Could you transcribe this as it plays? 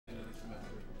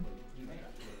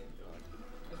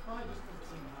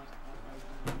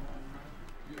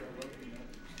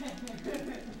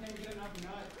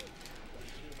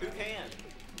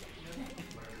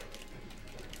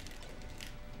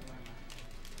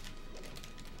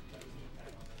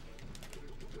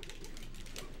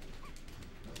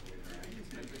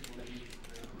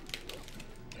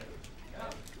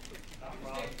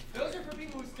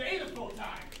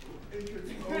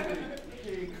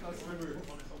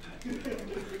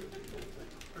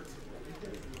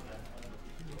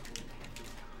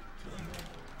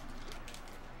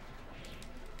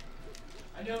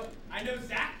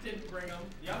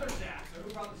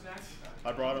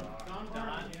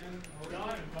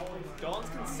Dawn's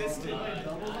consistent.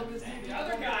 The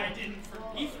other guy didn't.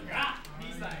 He forgot.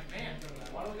 He's like, man,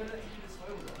 why don't we go to this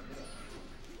photo?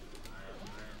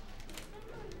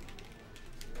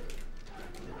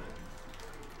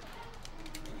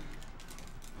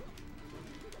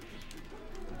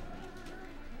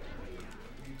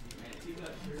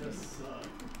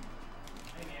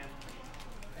 Hey man,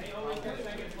 they always get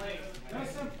second place.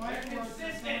 They're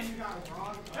consistent.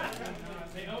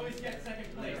 They always get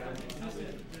second place. They're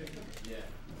consistent. Yeah.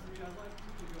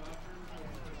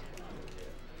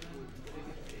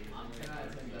 I'm gonna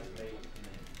attend best bait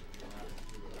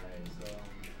so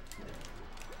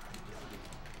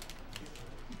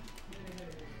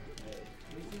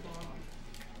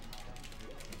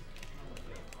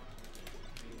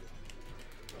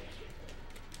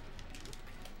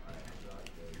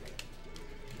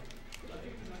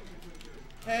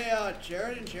Hey,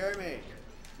 Jared and Jeremy,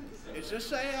 is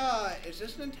this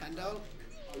Nintendo?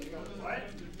 What?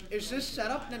 Is this set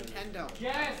up Nintendo?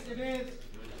 Yes, it is.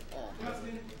 Oh,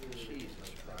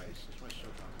 Jesus Christ, this was so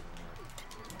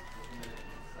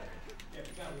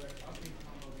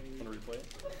Want to replay it?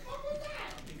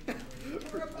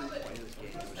 Replay this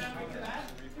game.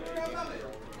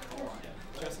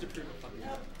 Just to prove a fucking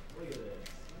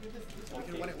We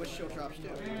can win it with show drops too.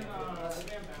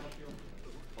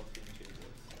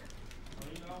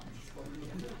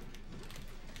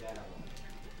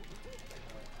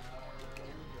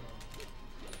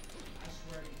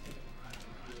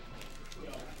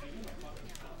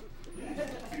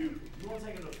 you want to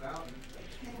take it to a fountain?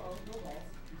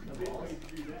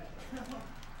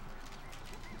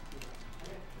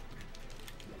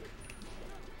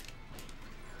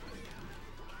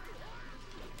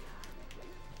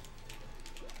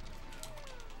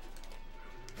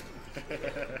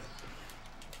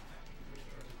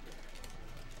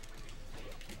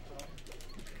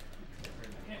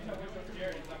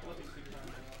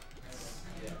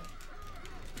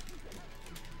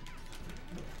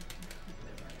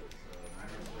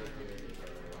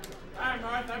 Alright,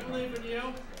 Marth, I believe in you.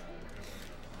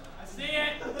 I see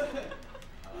it.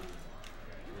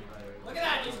 Look at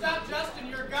that, you stopped Justin,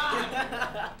 you're gone.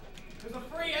 There's a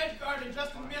free edge guard and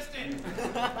Justin missed it.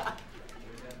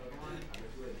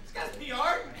 This guy's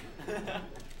PR.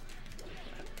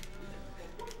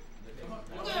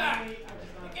 Look at that. You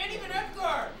can't even edge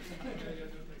guard.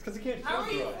 Because you can't. How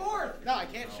are you fourth? No, I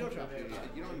can't show drop you.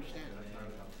 You don't understand.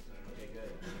 Okay,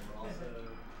 good. Also,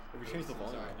 If we change the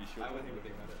volume, you should. I wouldn't even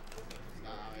have it.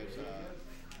 It's I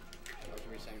was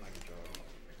resetting my controller.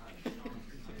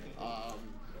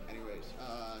 Anyways,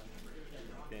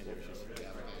 Dan, it was just. yeah,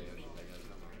 we're kind of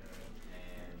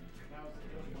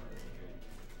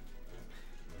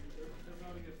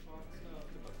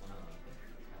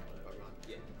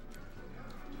yeah.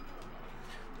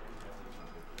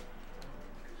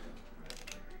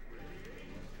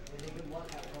 Good luck,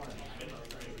 have fun.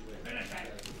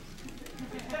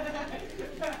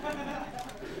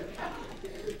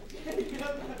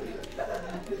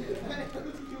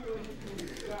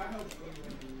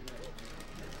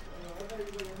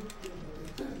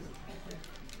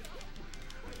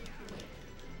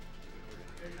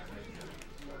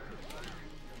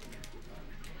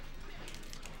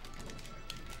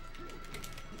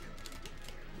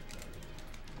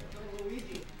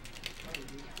 Luigi.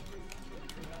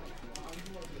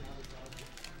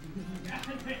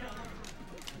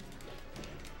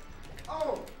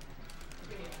 Oh!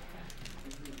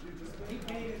 He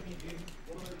painted me, dude.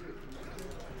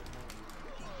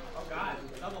 Oh god,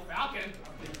 double Falcon.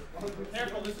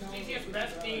 Careful, this is GTS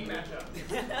best team matchup.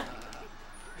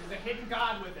 There's a hidden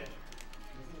god with it.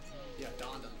 Yeah,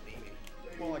 Dawn doesn't need me.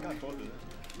 Well, I got both of them.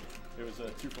 It was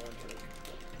a 2-for-1 trade.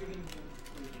 You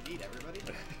need everybody?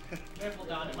 Careful,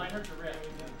 Don, it might hurt your wrist.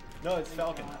 No, it's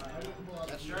Falcon.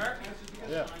 That's Sure?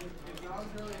 Yeah.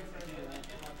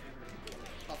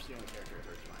 Puff's the only character that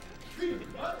hurts my ass.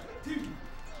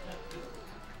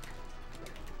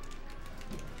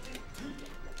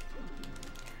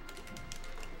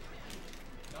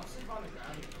 Don't sleep on the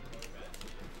ground.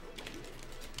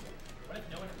 What if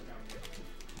no one ever found you?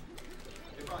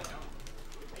 They probably don't.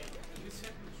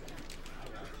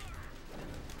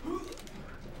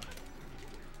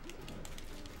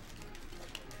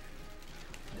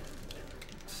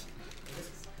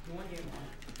 You won game one.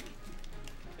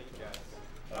 Thank you guys.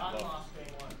 Don lost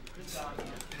game one. Good job.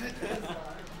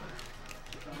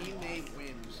 Teammate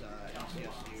wins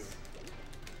LCSU.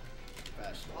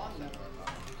 Best.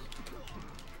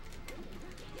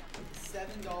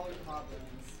 $7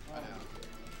 poplins. I know.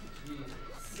 Jeez.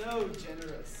 So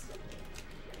generous.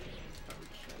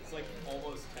 It's like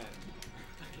almost 10.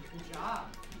 Good job.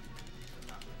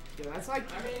 Yeah, that's like.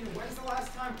 I mean, when's the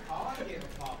last time Colin gave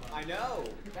a pop-up? I know.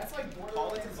 That's like Colin's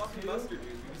Borderlands a fucking 2. Buster, dude.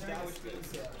 We established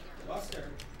this. Buster.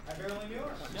 I barely knew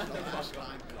her. Not the first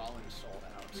time Colin sold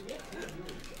out. To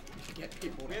get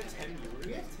people. We have 10 viewers.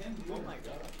 We have 10 Oh viewers. my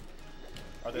god.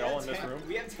 Are they all in this room?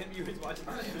 We have 10 viewers watching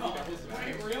this video.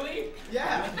 Wait, really?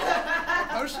 Yeah.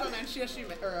 Posted on NCSC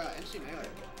or NC Melee.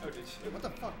 Oh, did you? What the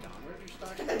fuck, Don? Where did you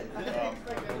start?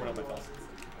 I'm coming on my phone.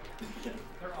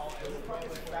 They're all Probably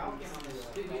the Falcon on the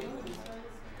Did you know who this guy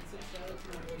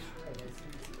is?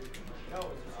 No,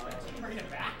 bring it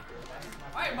back.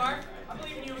 All right, Mark. I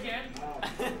believe in you again.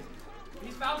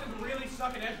 These Falcons really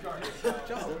suck at edge guarding.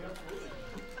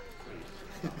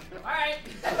 All right.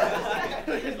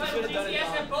 It's like with DCS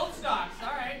at both stocks. All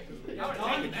right. Y'all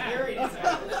are taking that.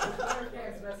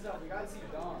 messed up. We gotta see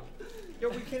Dawn. Yo,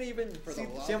 we can't even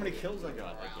see how many kills I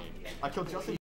got that game. I killed Justin.